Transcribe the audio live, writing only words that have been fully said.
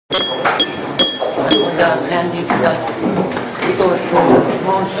Az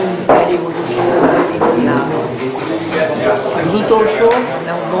utolsó?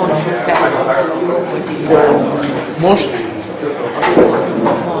 Most?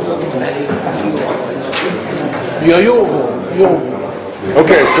 Ja, jó.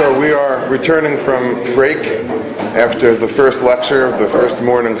 Okay, so we are returning from break after the first lecture of the first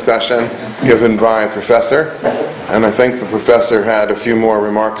morning session given by Professor. And I think the Professor had a few more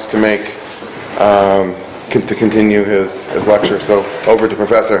remarks to make to continue his lecture. So over to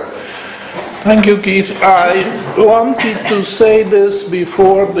Professor. Thank you, Keith. I wanted to say this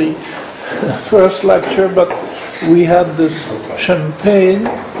before the first lecture, but we had this champagne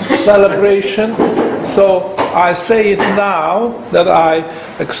celebration, so I say it now that I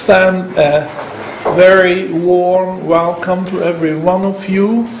extend a very warm welcome to every one of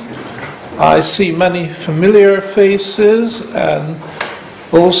you. I see many familiar faces and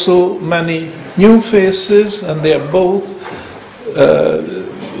also many new faces, and they are both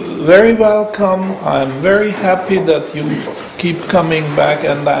very welcome. I'm very happy that you keep coming back,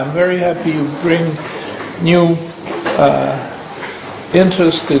 and I'm very happy you bring new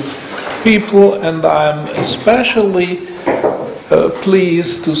interested people, and I'm especially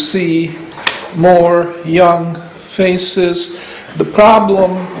pleased to see more young faces. The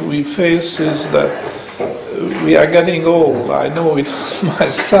problem we face is that we are getting old. I know it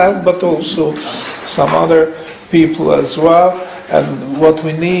myself, but also some other people as well. And what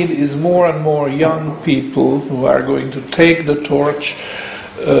we need is more and more young people who are going to take the torch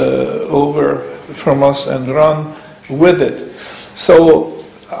over from us and run with it. So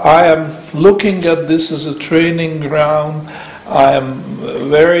I am looking at this as a training ground. I am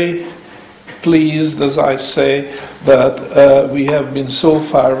very pleased, as I say, that we have been so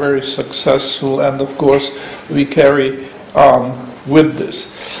far very successful, and of course we carry on with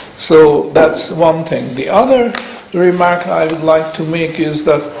this. So that's one thing. The other remark I would like to make is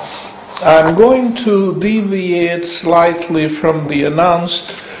that I'm going to deviate slightly from the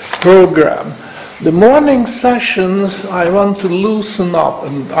announced program. The morning sessions I want to loosen up,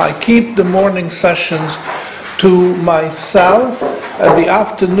 and I keep the morning sessions to myself, and the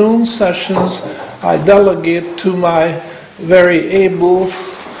afternoon sessions I delegate to my very able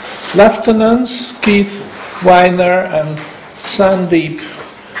lieutenants, Keith Weiner and Sandeep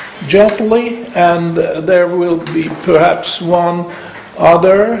Jetley, and there will be perhaps one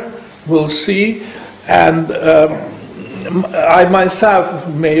other, we'll see, and I myself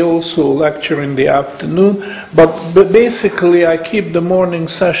may also lecture in the afternoon, but basically I keep the morning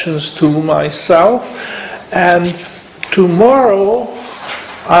sessions to myself, and tomorrow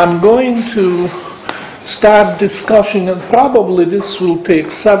I'm going to start discussing, and probably this will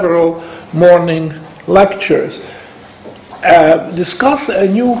take several morning lectures, discuss a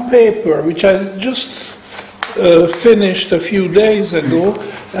new paper which I just finished a few days ago,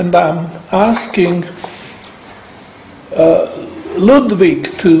 and I'm asking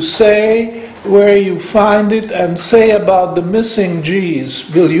Ludwig to say where you find it and say about the missing G's.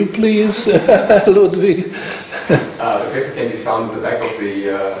 Will you please, Ludwig? The paper can be found at the back of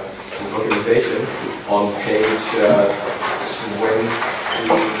the documentation on page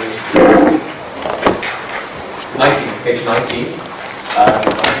 19.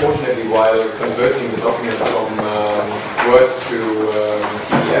 Unfortunately, while converting the document from Word to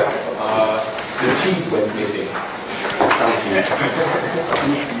PDF, the G's went missing.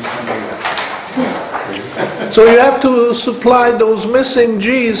 So you have to supply those missing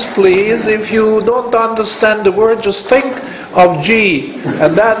G's, please. If you don't understand the word, just think of G,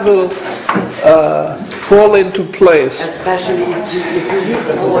 and that will fall into place. Especially if you use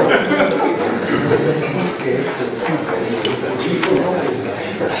the word.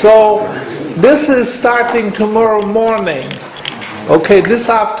 So this is starting tomorrow morning. Okay, this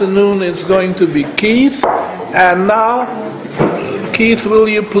afternoon is going to be Keith, and now, Keith, will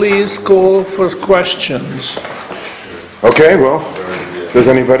you please call for questions? Okay, well, does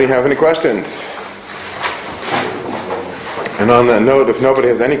anybody have any questions? And on that note, if nobody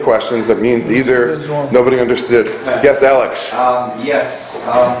has any questions, that means either nobody understood. Yes, Alex. Yes.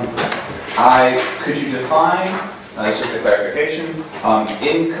 Could you define, it's just a clarification,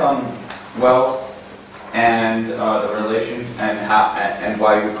 income, wealth, and the relation, and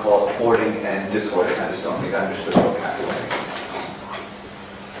why you would call it hoarding and dishoarding? I just don't think I understood the vocabulary.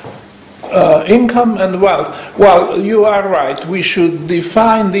 Income and wealth. Well, you are right. We should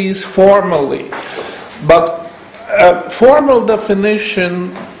define these formally. But a formal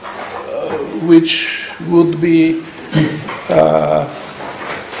definition which would be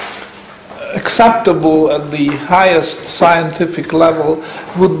acceptable at the highest scientific level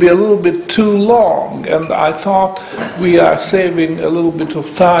would be a little bit too long, and I thought we are saving a little bit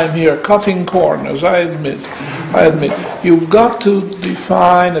of time here, cutting corners, I admit. You've got to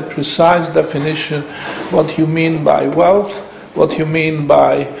define a precise definition, what you mean by wealth, what you mean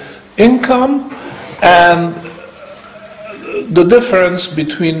by income, and the difference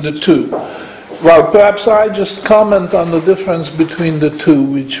between the two. Well, perhaps I just comment on the difference between the two,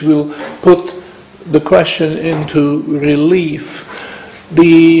 which will put the question into relief.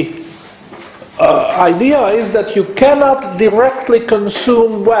 The idea is that you cannot directly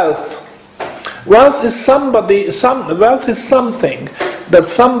consume wealth. Wealth is wealth is something that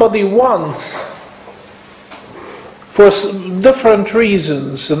somebody wants for different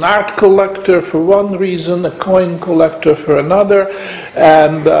reasons. An art collector for one reason, a coin collector for another,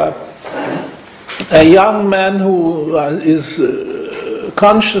 and a young man who is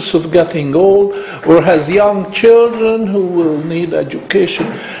conscious of getting old, or has young children who will need education,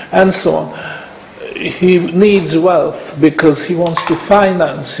 and so on. He needs wealth because he wants to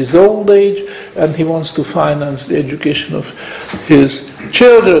finance his old age, and he wants to finance the education of his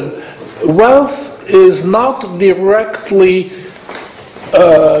children. Wealth is not directly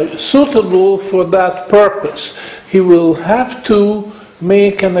suitable for that purpose. He will have to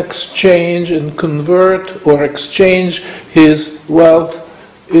make an exchange and convert or exchange his wealth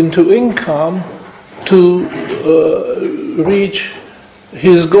into income to reach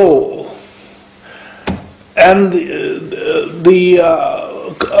his goal. And the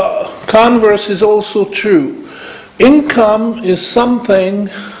converse is also true. Income is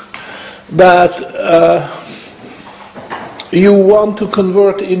something that you want to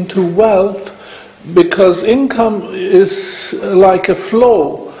convert into wealth, because income is like a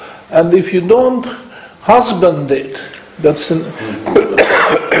flow, and if you don't husband it, that's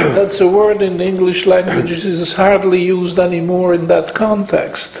a word in the English language that is hardly used anymore in that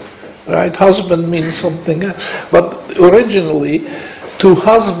context, right? Husband means something else, but originally, to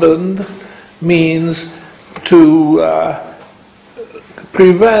husband means to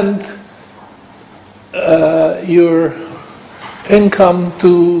prevent your income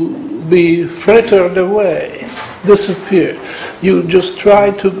to be frittered away, disappear. You just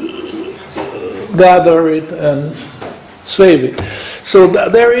try to gather it and save it. So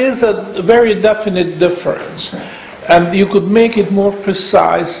there is a very definite difference, and you could make it more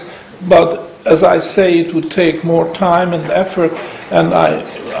precise, but as I say, it would take more time and effort, and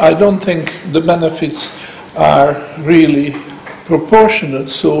I don't think the benefits are really proportionate,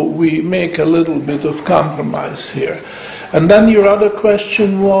 so we make a little bit of compromise here. And then your other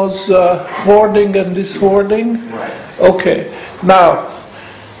question was hoarding and dishoarding? Right. Okay. Now,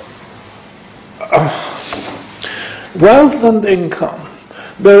 wealth and income,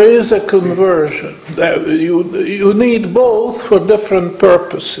 there is a conversion. You need both for different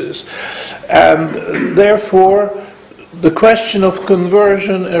purposes. And therefore, the question of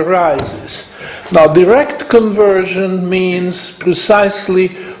conversion arises. Now, direct conversion means precisely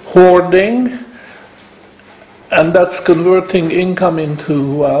hoarding, and that's converting income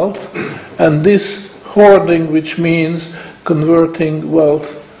into wealth, and this hoarding, which means converting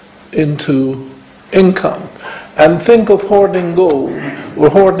wealth into income. And think of hoarding gold or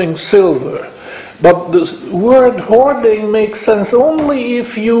hoarding silver. But the word hoarding makes sense only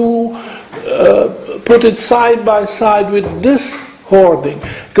if you put it side by side with this hoarding,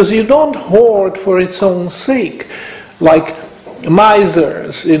 because you don't hoard for its own sake, like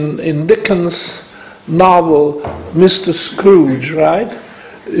misers in Dickens' novel Mr. Scrooge, right?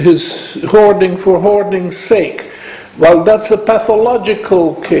 His hoarding for hoarding's sake. Well, that's a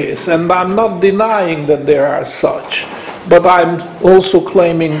pathological case, and I'm not denying that there are such, but I'm also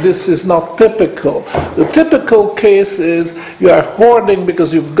claiming this is not typical. The typical case is you are hoarding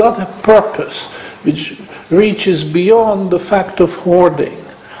because you've got a purpose which reaches beyond the fact of hoarding,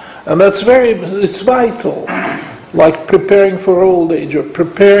 and it's vital, like preparing for old age or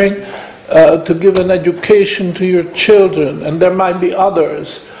preparing to give an education to your children, and there might be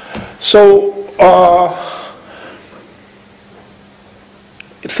others. So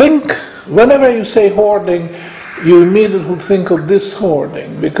think, whenever you say hoarding, you immediately think of this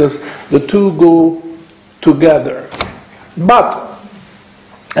hoarding, because the two go together. But,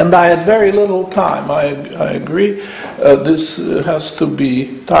 and I had very little time, I agree, this has to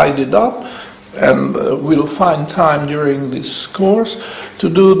be tidied up, and we'll find time during this course to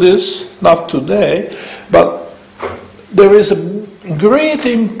do this, not today, but there is a great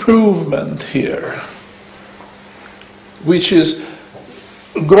improvement here, which is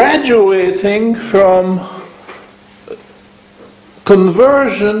graduating from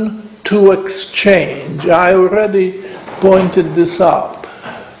conversion to exchange. I already pointed this out,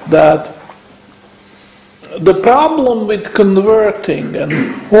 that the problem with converting and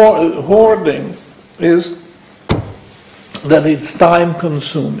hoarding is that it's time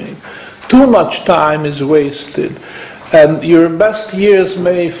consuming. Too much time is wasted, and your best years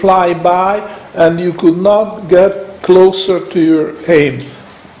may fly by and you could not get closer to your aim,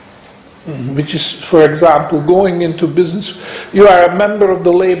 which is, for example, going into business. You are a member of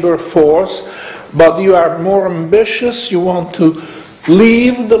the labor force, but you are more ambitious. You want to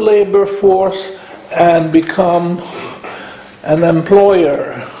leave the labor force and become an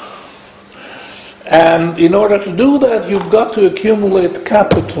employer. And in order to do that, you've got to accumulate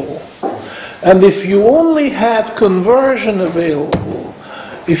capital. And if you only have conversion available,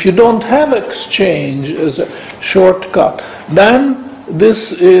 if you don't have exchange as a shortcut, then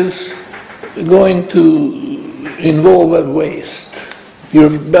this is going to involve a waste. Your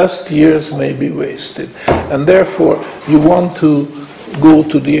best years may be wasted. And therefore, you want to go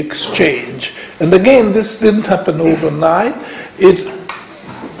to the exchange. And again, this didn't happen overnight. It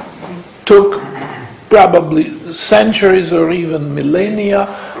took probably centuries or even millennia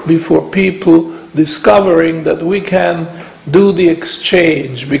before people discovering that we can do the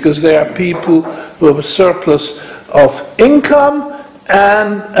exchange, because there are people who have a surplus of income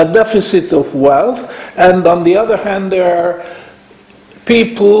and a deficit of wealth, and on the other hand there are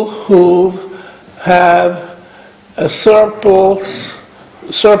people who have a surplus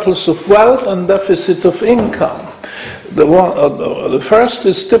of wealth and deficit of income. The first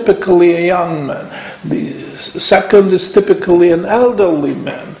is typically a young man. The second is typically an elderly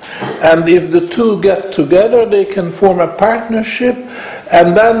man. And if the two get together, they can form a partnership,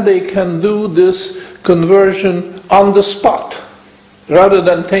 and then they can do this conversion on the spot, rather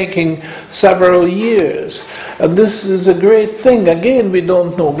than taking several years. And this is a great thing. Again, we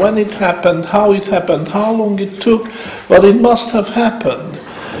don't know when it happened, how long it took, but it must have happened.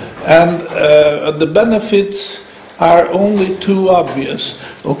 And the benefits are only too obvious.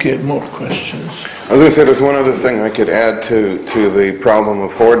 Okay, more questions. I was going to say there's one other thing I could add to the problem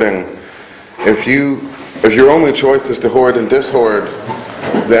of hoarding. If your only choice is to hoard and dishoard,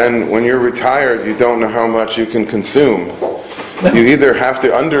 then when you're retired, you don't know how much you can consume. You either have to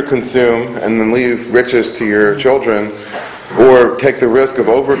underconsume and then leave riches to your children, or take the risk of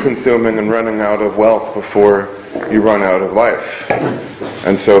overconsuming and running out of wealth before you run out of life.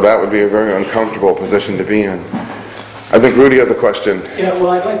 And so that would be a very uncomfortable position to be in. I think Rudy has a question. Yeah, well,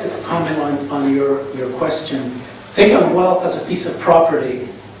 I'd like to comment on your question. Think of wealth as a piece of property,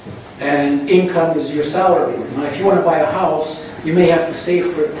 and income is your salary. Now, if you want to buy a house, you may have to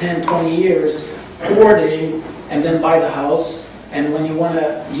save for 10, 20 years, hoarding, and then buy the house. And when you want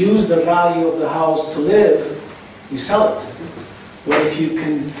to use the value of the house to live, you sell it. Well, if you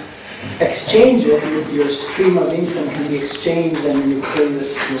can exchange it, your stream of income can be exchanged, and you pay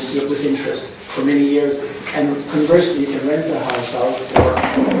this with interest for many years. And conversely, you can rent the house out or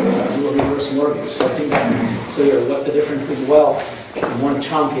do a reverse mortgage. So I think that makes it clear what the difference with wealth in one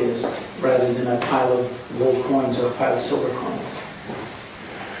chunk is, rather than a pile of gold coins or a pile of silver coins.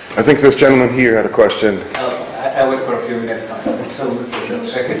 I think this gentleman here had a question. I'll wait for a few minutes. So Mr.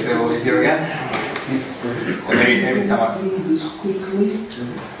 Secretary will be here again. So maybe someone. Do this quickly,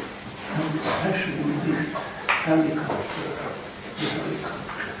 and especially with the helicopter.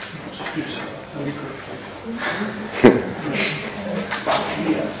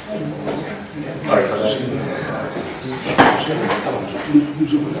 Sorry for that.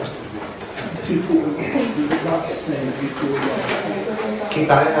 Keith,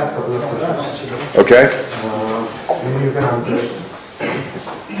 I have a couple of questions. Okay. Maybe you can answer it.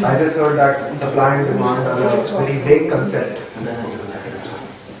 I just heard that supply and demand are a very vague concept.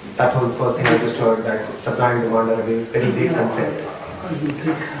 That was the first thing I just heard, that supply and demand are a very vague concept.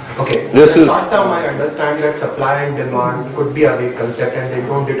 Okay, in the short term I understand that supply and demand could be a vague concept and they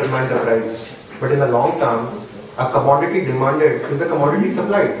don't determine the price. But in the long term, a commodity demanded is a commodity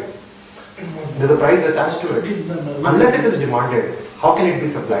supplied. There's a price attached to it. Unless it is demanded, how can it be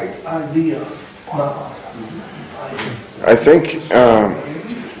supplied? I think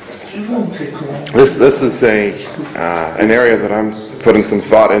this is an area that I'm putting some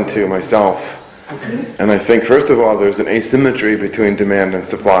thought into myself. And I think, first of all, there's an asymmetry between demand and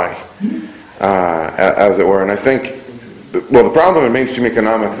supply, as it were. And I think, the problem in mainstream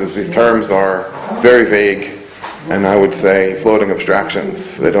economics is these terms are very vague, and I would say floating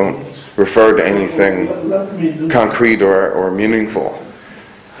abstractions. They don't refer to anything concrete or meaningful.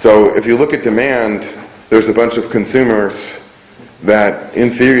 So if you look at demand, there's a bunch of consumers that,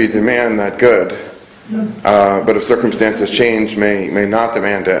 in theory, demand that good, but if circumstances change, may not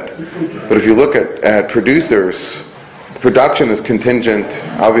demand it. But if you look at producers, production is contingent,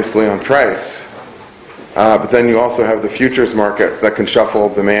 obviously, on price. But then you also have the futures markets that can shuffle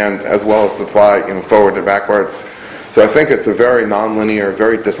demand as well as supply, forward and backwards. So I think it's a very nonlinear,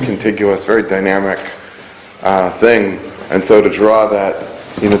 very discontiguous, very dynamic thing. And so to draw that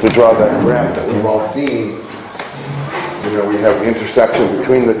graph that we've all seen, we have the intersection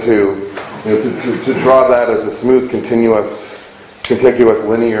between the two. To draw that as a smooth, contiguous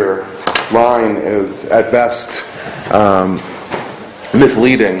linear line is at best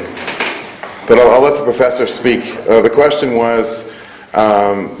misleading. But I'll let the professor speak. The question was,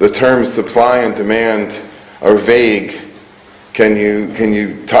 the terms supply and demand are vague. Can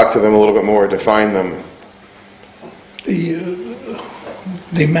you talk to them a little bit more, define them? The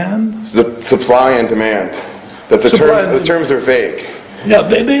demand? The supply and demand. That the terms are vague. Yeah,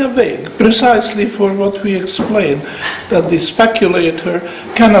 they are vague, precisely for what we explained, that the speculator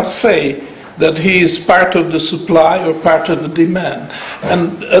cannot say that he is part of the supply or part of the demand.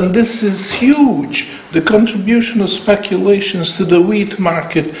 And this is huge. The contribution of speculations to the wheat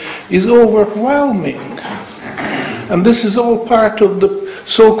market is overwhelming. And this is all part of the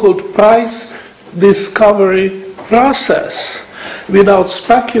so-called price discovery process. Without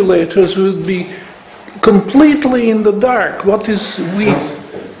speculators, we would be completely in the dark. What is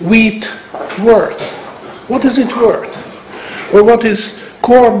wheat worth? What is it worth? Or what is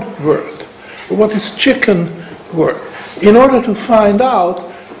corn worth? Or what is chicken worth? In order to find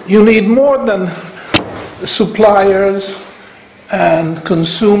out, you need more than suppliers and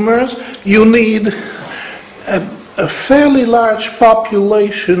consumers. You need a fairly large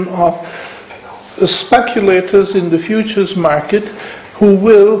population of speculators in the futures market who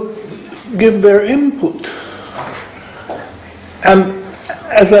will give their input. And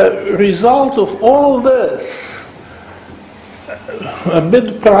as a result of all this, a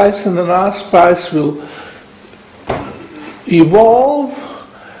bid price and an ask price will evolve,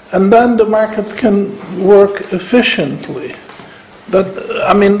 and then the market can work efficiently.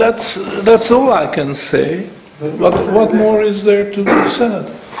 That's all I can say. What more is there to be said?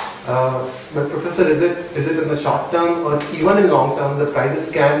 But Professor, is it in the short term or even in long term the prices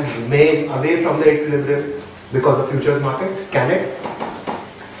can remain away from the equilibrium because of futures market? Can it?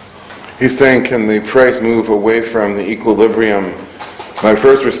 He's saying, can the price move away from the equilibrium? My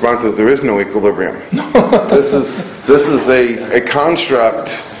first response is there is no equilibrium. This is a construct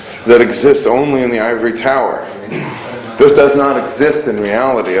that exists only in the ivory tower. This does not exist in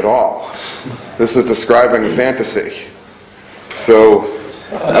reality at all. This is describing a fantasy. So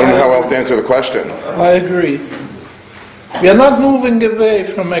I don't know how else to answer the question. I agree. We are not moving away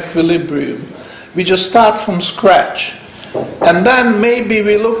from equilibrium. We just start from scratch. And then maybe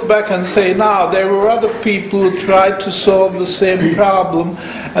we look back and say, now, there were other people who tried to solve the same problem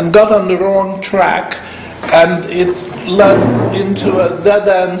and got on the wrong track, and it led into a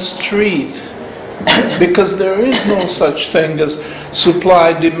dead-end street. Because there is no such thing as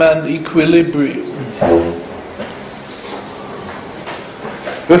supply-demand equilibrium.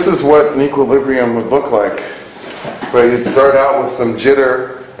 This is what an equilibrium would look like. But you'd start out with some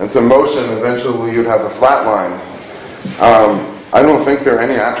jitter and some motion, eventually you'd have a flat line. I don't think there are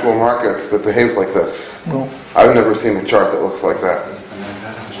any actual markets that behave like this. No. I've never seen a chart that looks like that.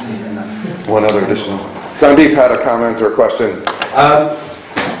 One other additional. Sandeep had a comment or a question.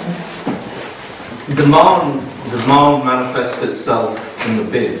 Demand manifests itself in the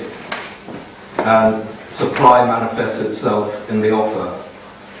bid, and supply manifests itself in the offer.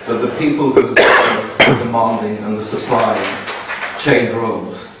 But the people who are demanding and the supply change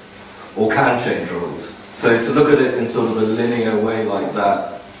roles, or can change roles. So to look at it in sort of a linear way like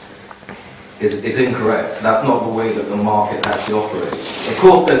that is incorrect. That's not the way that the market actually operates. Of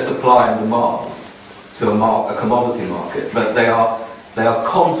course there's supply and demand to a commodity market, but they are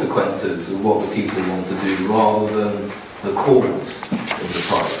consequences of what the people want to do rather than the cause of the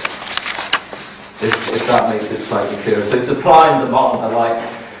price. If that makes it slightly clearer. So supply and demand are like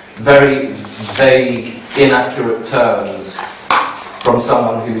very vague, inaccurate terms from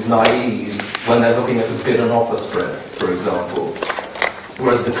someone who's naive when they're looking at the bid and offer spread, for example.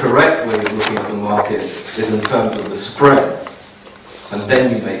 Whereas the correct way of looking at the market is in terms of the spread, and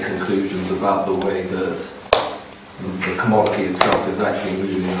then you make conclusions about the way that the commodity itself is actually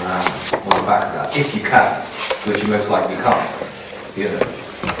moving around on the back of that, if you can, which you most likely can't.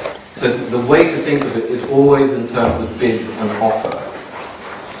 So the way to think of it is always in terms of bid and offer,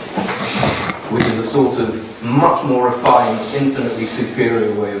 which is a sort of much more refined, infinitely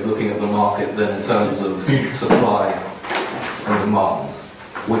superior way of looking at the market than in terms of supply and demand,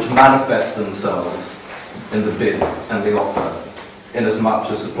 which manifest themselves in the bid and the offer, in as much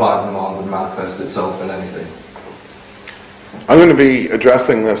as supply and demand would manifest itself in anything? I'm going to be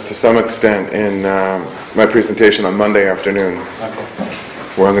addressing this to some extent in my presentation on Monday afternoon,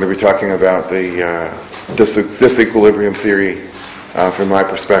 where I'm going to be talking about the disequilibrium theory from my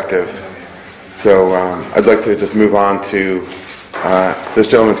perspective. So I'd like to just move on to this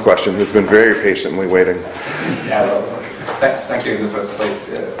gentleman's question, who's been very patiently waiting. Yeah, well, thank you in the first place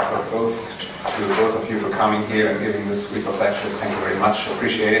to both of you for coming here and giving this week of lectures. Thank you very much.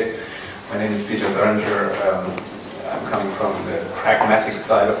 Appreciate it. My name is Peter Berenger. I'm coming from the pragmatic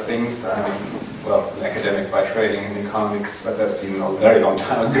side of things. I'm, well, an academic by training in economics, but that's been a very long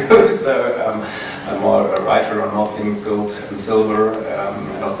time ago. So I'm more a writer on all things gold and silver,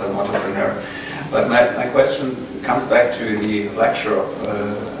 and also an entrepreneur. But my question comes back to the lecture of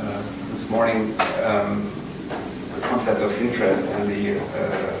this morning, the concept of interest and the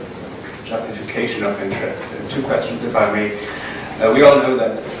justification of interest. Two questions, if I may. We all know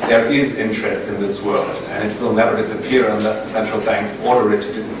that there is interest in this world, and it will never disappear unless the central banks order it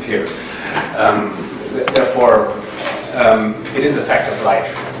to disappear. Therefore, it is a fact of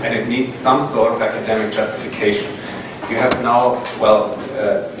life, and it needs some sort of academic justification. You have now, well,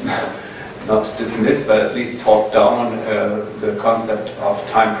 not dismissed, but at least talked down the concept of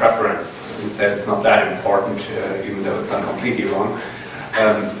time preference. You said it's not that important, even though it's not completely wrong.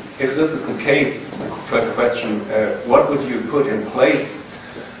 If this is the case, first question, what would you put in place,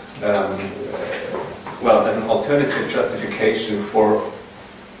 well, as an alternative justification for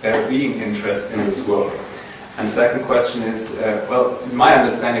there being interest in this world? And second question is, well, in my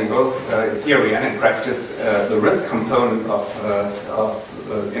understanding, both theory and in practice, the risk component of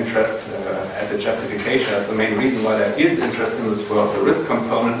interest as a justification, as the main reason why there is interest in this world, the risk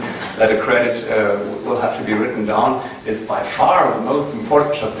component that a credit will have to be written down is by far the most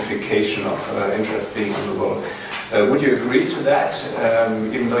important justification of interest being in the world. Would you agree to that,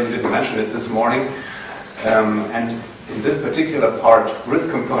 even though you didn't mention it this morning? And in this particular part, risk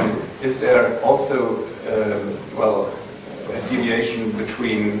component, is there also, well, a deviation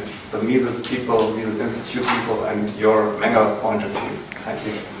between the Mises people, Mises Institute people, and your Menger point of view? Thank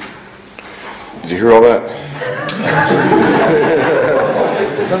you. Did you hear all that?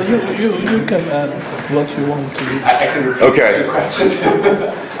 You can add what you want to do. I can repeat two questions.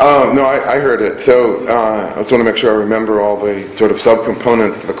 No, I heard it. So I just want to make sure I remember all the sort of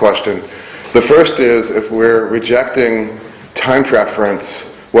subcomponents of the question. The first is, if we're rejecting time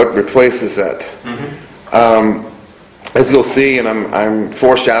preference, what replaces it? Mm-hmm. As you'll see, and I'm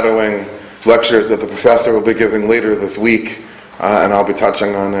foreshadowing lectures that the professor will be giving later this week, and I'll be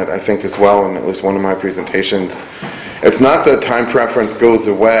touching on it, I think, as well in at least one of my presentations. It's not that time preference goes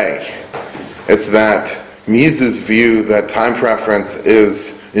away. It's that Mises' view that time preference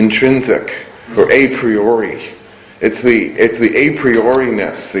is intrinsic or a priori. It's the a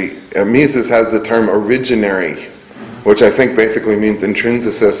prioriness. Mises has the term originary, which I think basically means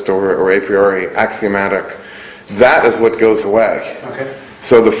intrinsicist or a priori, axiomatic. That is what goes away. Okay.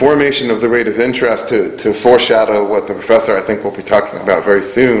 So the formation of the rate of interest, to foreshadow what the professor I think will be talking about very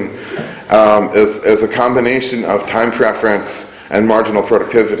soon, is a combination of time preference and marginal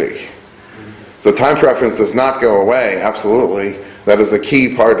productivity. So time preference does not go away, absolutely. That is a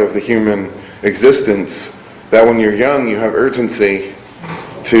key part of the human existence, that when you're young you have urgency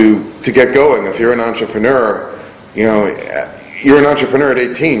to get going. If you're an entrepreneur, you know, you're an entrepreneur at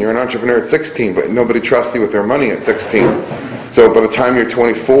 18, you're an entrepreneur at 16, but nobody trusts you with their money at 16. So by the time you're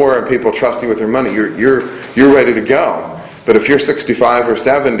 24 and people trust you with their money, you're ready to go. But if you're 65 or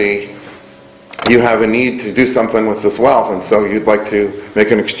 70, you have a need to do something with this wealth, and so you'd like to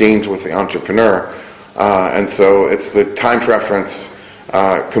make an exchange with the entrepreneur. And so it's the time preference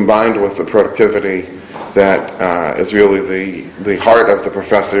combined with the productivity that is really the heart of the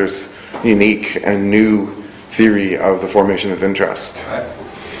professor's unique and new theory of the formation of interest. Right.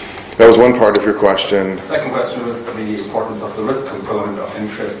 That was one part of your question. The second question was the importance of the risk component of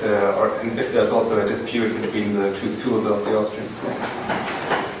interest, and if there's also a dispute between the two schools of the Austrian school.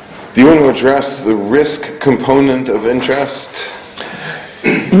 Do you want to address the risk component of interest?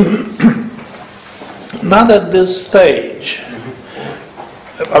 Not at this stage.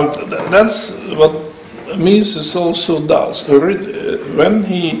 That's what Mises also does. When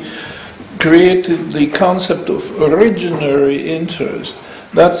he created the concept of originary interest,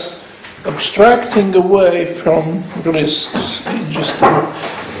 that's abstracting away from risks. You just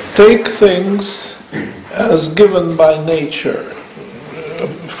take things as given by nature,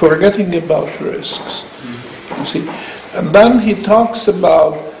 forgetting about risks. You see, and then he talks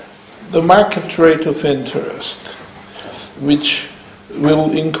about the market rate of interest, which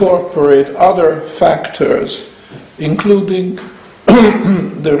will incorporate other factors, including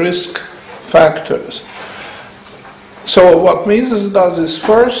the risk factors. So what Mises does is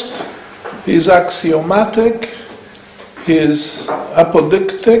first, he's axiomatic, he's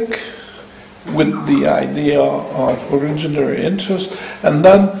apodictic with the idea of originary interest, and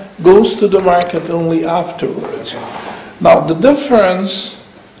then goes to the market only afterwards. Now the difference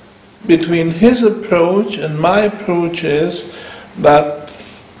between his approach and my approach is that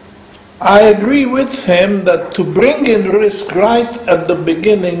I agree with him that to bring in risk right at the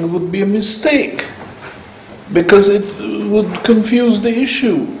beginning would be a mistake, because it would confuse the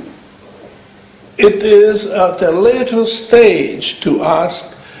issue. It is at a later stage to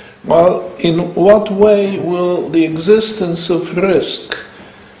ask, well, in what way will the existence of risk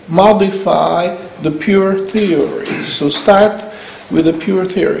modify the pure theory? So start with a pure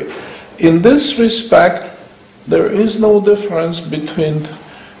theory. In this respect, there is no difference between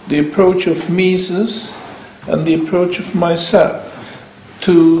the approach of Mises and the approach of myself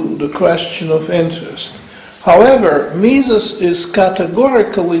to the question of interest. However, Mises is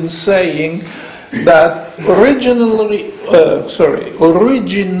categorical in saying that originary,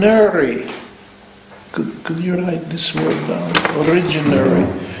 could you write this word down? Originary.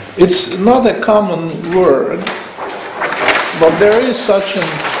 It's not a common word, but there is such an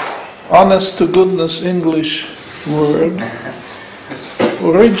honest-to-goodness English word.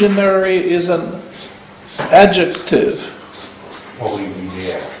 Originary is an adjective.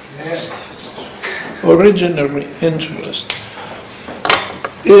 Originary interest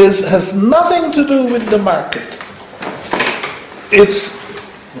has nothing to do with the market. It's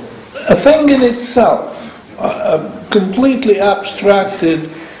a thing in itself, completely abstracted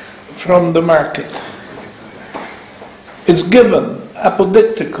from the market. It's given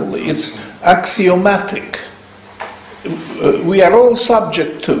apodictically, it's axiomatic. We are all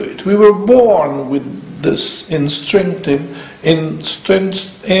subject to it. We were born with this intrinsic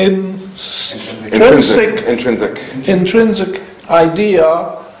idea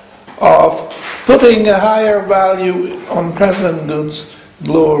of putting a higher value on present goods,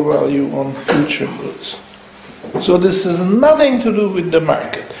 lower value on future goods. So this has nothing to do with the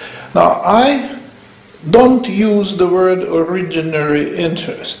market. Now, I don't use the word originary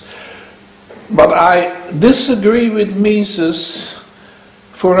interest, but I disagree with Mises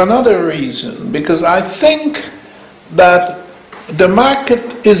for another reason, because I think that the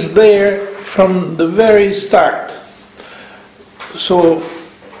market is there from the very start. So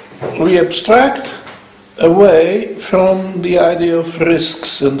we abstract away from the idea of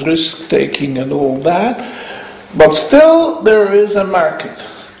risks and risk-taking and all that, but still there is a market.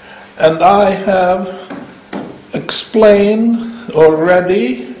 And I have explained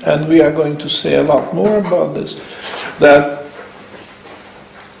already, and we are going to say a lot more about this, that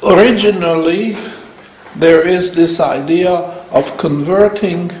originally there is this idea of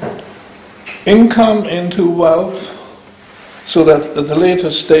converting income into wealth, so that at the later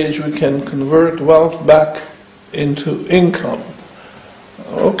stage we can convert wealth back into income.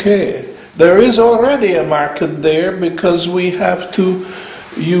 Okay, there is already a market there because we have to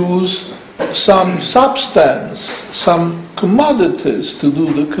use some substance, some commodities to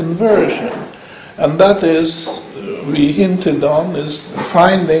do the conversion. And that is, we hinted on, is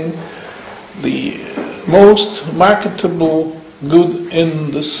finding the most marketable good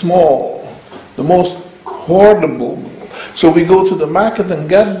in the small, the most hoardable. So we go to the market and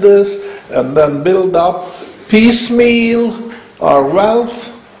get this, and then build up piecemeal our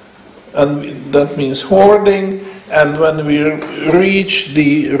wealth, and that means hoarding. And when we reach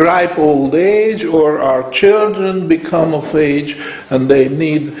the ripe old age, or our children become of age and they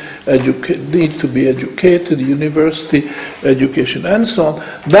need to be educated, university education and so on,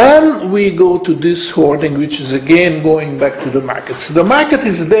 then we go to this hoarding, which is again going back to the market. So the market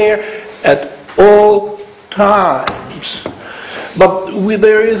is there at all times. But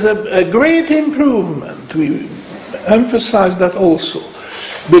there is a great improvement. We emphasize that also.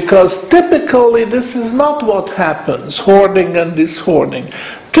 Because typically this is not what happens, hoarding and dishoarding.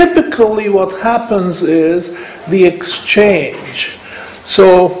 Typically what happens is the exchange.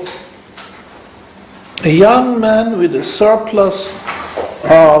 So a young man with a surplus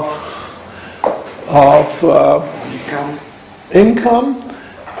of income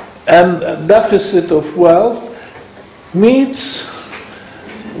and a deficit of wealth meets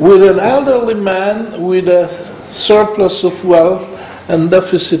with an elderly man with a surplus of wealth and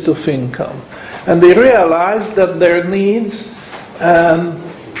deficit of income. And they realize that their needs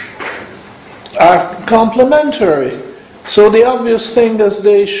are complementary. So the obvious thing is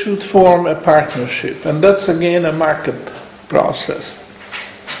they should form a partnership. And that's again a market process.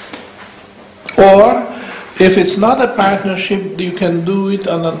 Or, if it's not a partnership, you can do it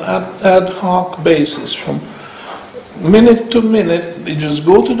on an ad hoc basis. From minute to minute, you just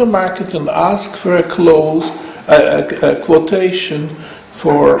go to the market and ask for a quotation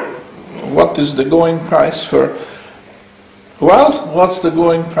for what is the going price for wealth, what's the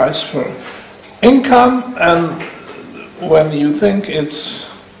going price for income, and when you think it's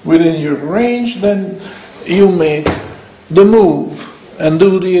within your range, then you make the move and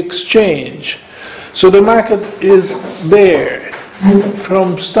do the exchange. So the market is there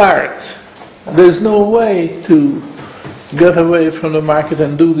from start. There's no way to get away from the market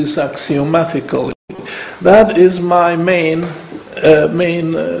and do this axiomatically. That is my main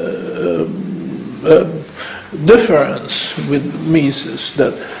difference with Mises,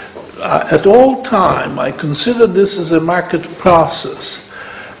 that at all time I consider this as a market process.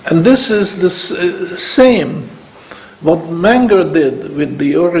 And this is the same what Menger did with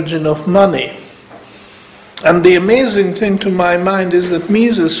The Origin of Money. And the amazing thing to my mind is that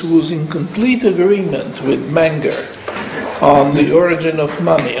Mises was in complete agreement with Menger on the origin of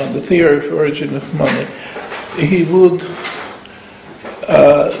money, on the theory of origin of money. He would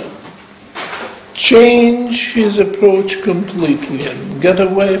change his approach completely and get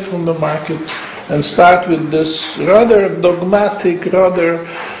away from the market and start with this rather dogmatic, rather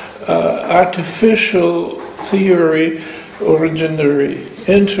artificial theory, originary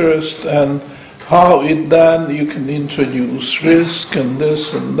interest, and how it then you can introduce risk and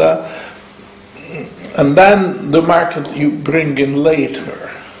this and that, and then the market you bring in later.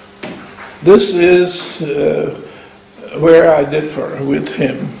 This is where I differ with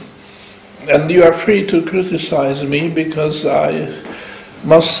him. And you are free to criticize me, because I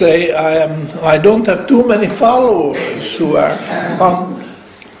must say I don't have too many followers who are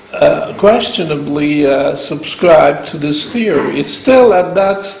questionably subscribed to this theory. It's still at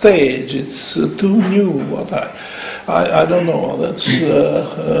that stage. It's too new. What I don't know. That's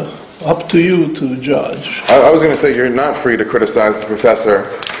up to you to judge. I was going to say you're not free to criticize the professor,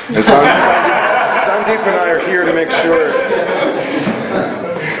 and Sandeep and I are here to make sure.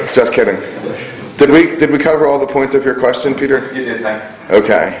 Just kidding. Did we cover all the points of your question, Peter? You did, thanks.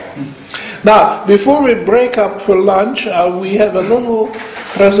 Okay. Now, before we break up for lunch, we have a little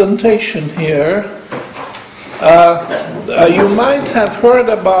presentation here. You might have heard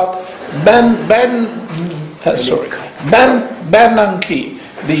about Ben Bernanke,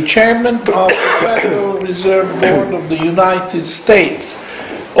 the chairman of the Federal Reserve Board of the United States,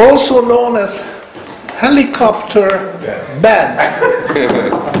 also known as Helicopter Ben.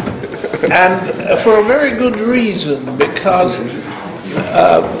 And for a very good reason, because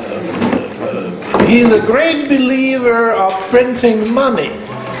he's a great believer of printing money.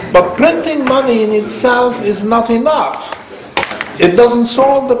 But printing money in itself is not enough. It doesn't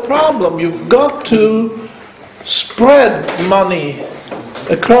solve the problem. You've got to spread money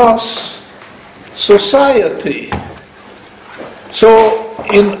across society. So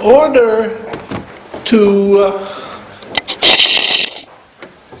in order to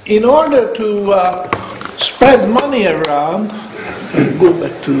spread money around, go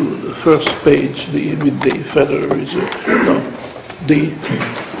back to the first page with the Federal Reserve. No,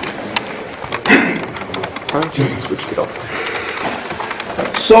 I just switched it off.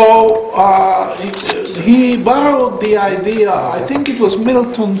 So he borrowed the idea, I think it was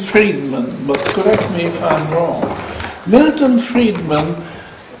Milton Friedman, but correct me if I'm wrong. Milton Friedman,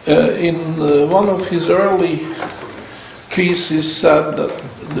 in one of his early pieces, said that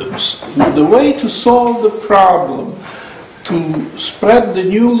the way to solve the problem, to spread the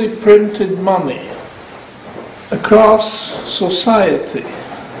newly printed money across society,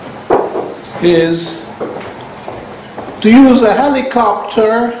 is to use a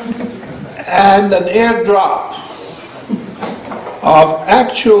helicopter and an airdrop of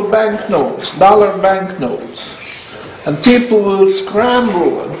actual banknotes, dollar banknotes. And people will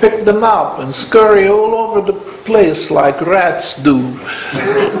scramble and pick them up and scurry all over the place like rats do,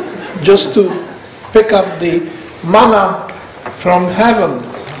 just to pick up the manna from heaven.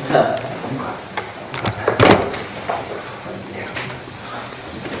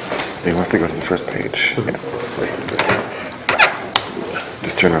 He wants to go to the first page. Yeah.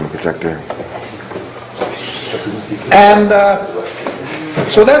 Just turn on the projector. And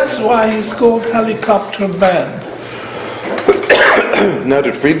so that's why he's called Helicopter Ben. Now,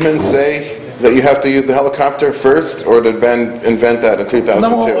 did Friedman say that you have to use the helicopter first, or did Ben invent that in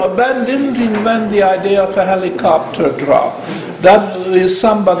 2002? No, Ben didn't invent the idea of a helicopter drop. That is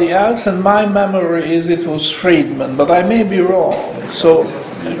somebody else, and my memory is it was Friedman, but I may be wrong. So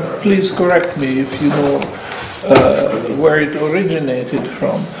please correct me if you know where it originated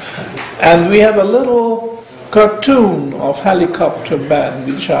from. And we have a little cartoon of helicopter band,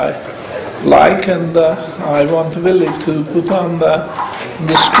 which I like, and I want Willie to put on the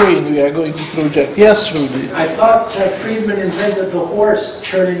screen. We are going to project. Yes, Rudy? I thought Friedman invented the horse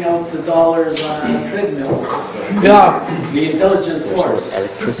churning out the dollars on a treadmill. Yeah, The intelligent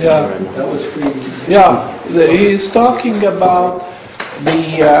horse. yeah. That was Friedman. Yeah, he's talking about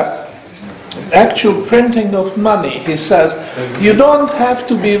the actual printing of money. He says, you don't have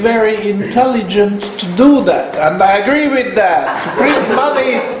to be very intelligent to do that. And I agree with that. To print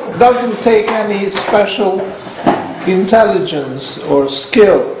money doesn't take any special intelligence or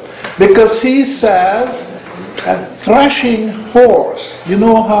skill. Because he says, a threshing horse, you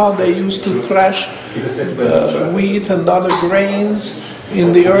know how they used to thresh wheat and other grains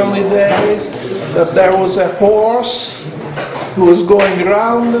in the early days? That there was a horse who was going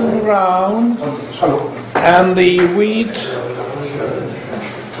round and round, and the wheat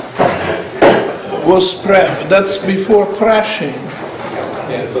was pressed. That's before threshing.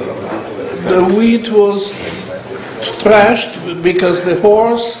 The wheat was threshed because the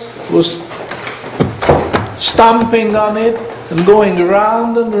horse was stomping on it and going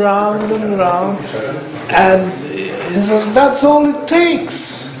round and round and round, and he says, that's all it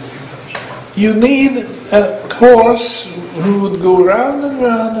takes. You need a horse who would go round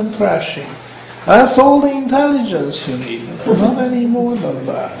and thrashing. That's all the intelligence you need, not any more than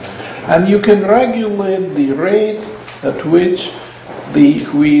that. And you can regulate the rate at which the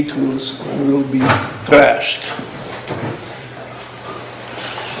wheat will be thrashed.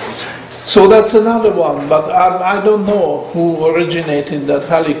 So that's another one, but I don't know who originated that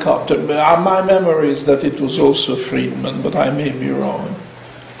helicopter. My memory is that it was also Friedman, but I may be wrong.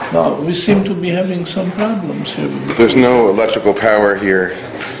 Now, we seem to be having some problems here. There's no electrical power here,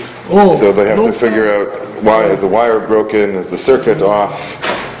 Oh, so they have no to figure out why is the wire broken, is the circuit off.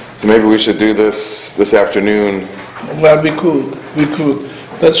 So maybe we should do this afternoon. Well, we could.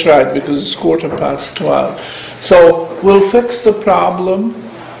 That's right, because it's 12:15. So we'll fix the problem,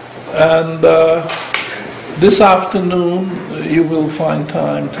 and this afternoon you will find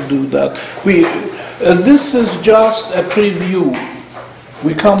time to do that. This is just a preview.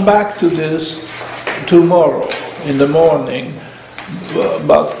 We come back to this tomorrow in the morning,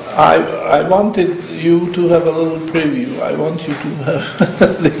 but I wanted you to have a little preview. I want you to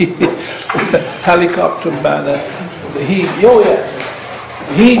have the helicopter band.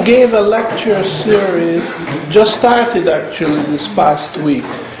 He gave a lecture series, just started actually this past week,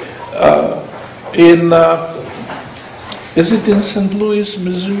 is it in St. Louis,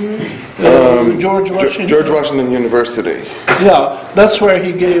 Missouri? George Washington? George Washington University. Yeah, that's where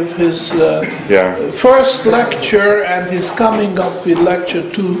he gave his first lecture, and he's coming up with lecture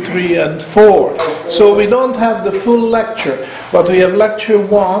 2, 3, and 4. So we don't have the full lecture, but we have lecture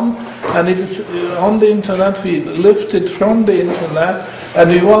 1, and it is on the internet. We lifted from the internet, and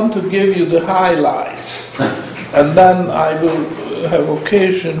we want to give you the highlights. And then I will have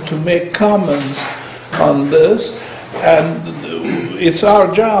occasion to make comments on this. And it's our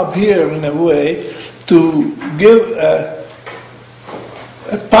job here, in a way, to give a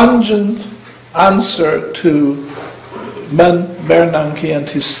pungent answer to Bernanke and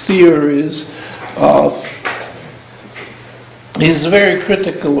his theories of. He's very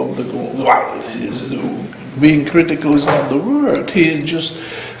critical of the gold. Well, being critical is not the word. He just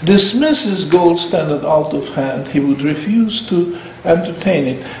dismisses gold standard out of hand. He would refuse to entertain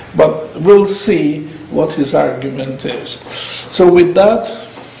it. But we'll see what his argument is. So with that,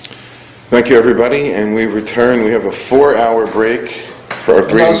 Thank you, everybody, and we return. We have a 4-hour break for our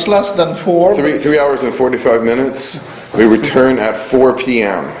no, it's less than 4. 3 hours and 45 minutes. We return at 4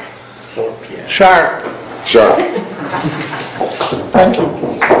 p.m. Sharp. Sharp. Thank you.